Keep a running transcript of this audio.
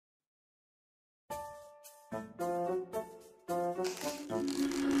The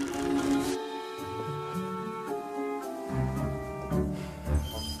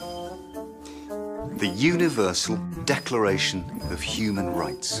Universal Declaration of Human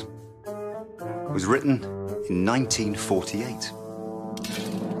Rights was written in 1948.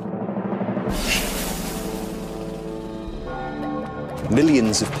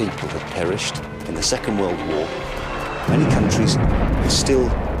 Millions of people had perished in the Second World War. Many countries were still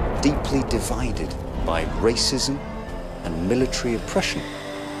deeply divided by racism and military oppression.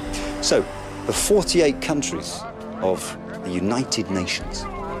 So, the 48 countries of the United Nations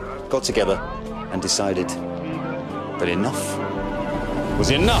got together and decided that enough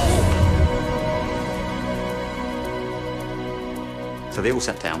was enough. So they all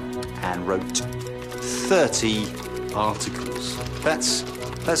sat down and wrote 30 articles. That's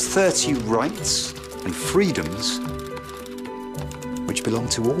 30 rights and freedoms which belong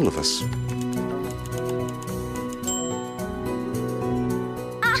to all of us.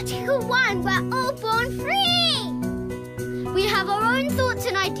 Article 1, we're all born free! We have our own thoughts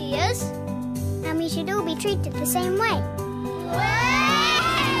and ideas. And we should all be treated the same way.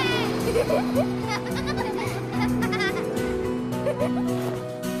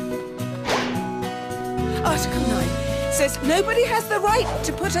 Article 9 says nobody has the right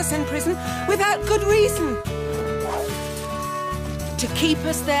to put us in prison without good reason. To keep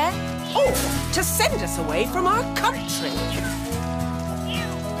us there or to send us away from our country.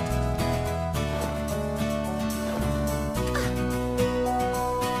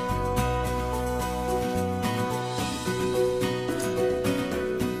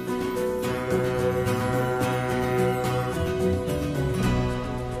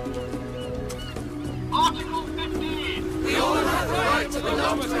 Article 15. We all have the right to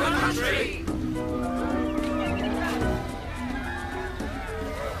belong to the country.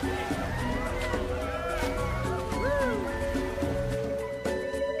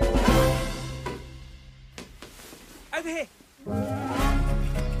 Over here.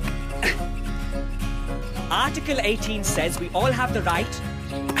 Article 18 says we all have the right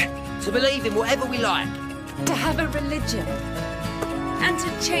to believe in whatever we like. To have a religion. And to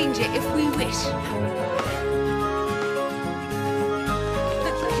change it if we wish.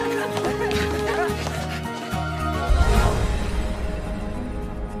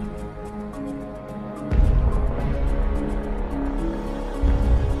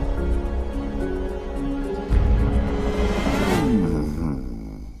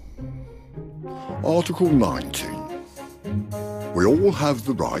 Article 19. We all have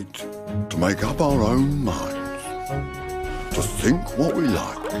the right to make up our own minds, to think what we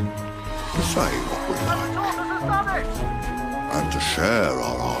like, to say what we like, and to share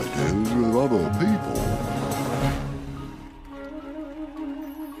our ideas with other people.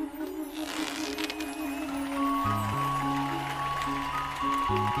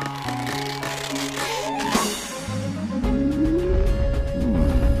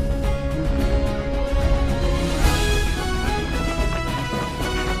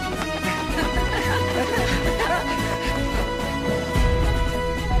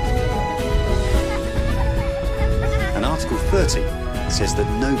 And Article 30 says that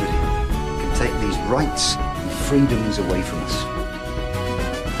nobody can take these rights and freedoms away from us.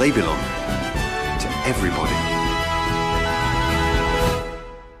 They belong to everybody.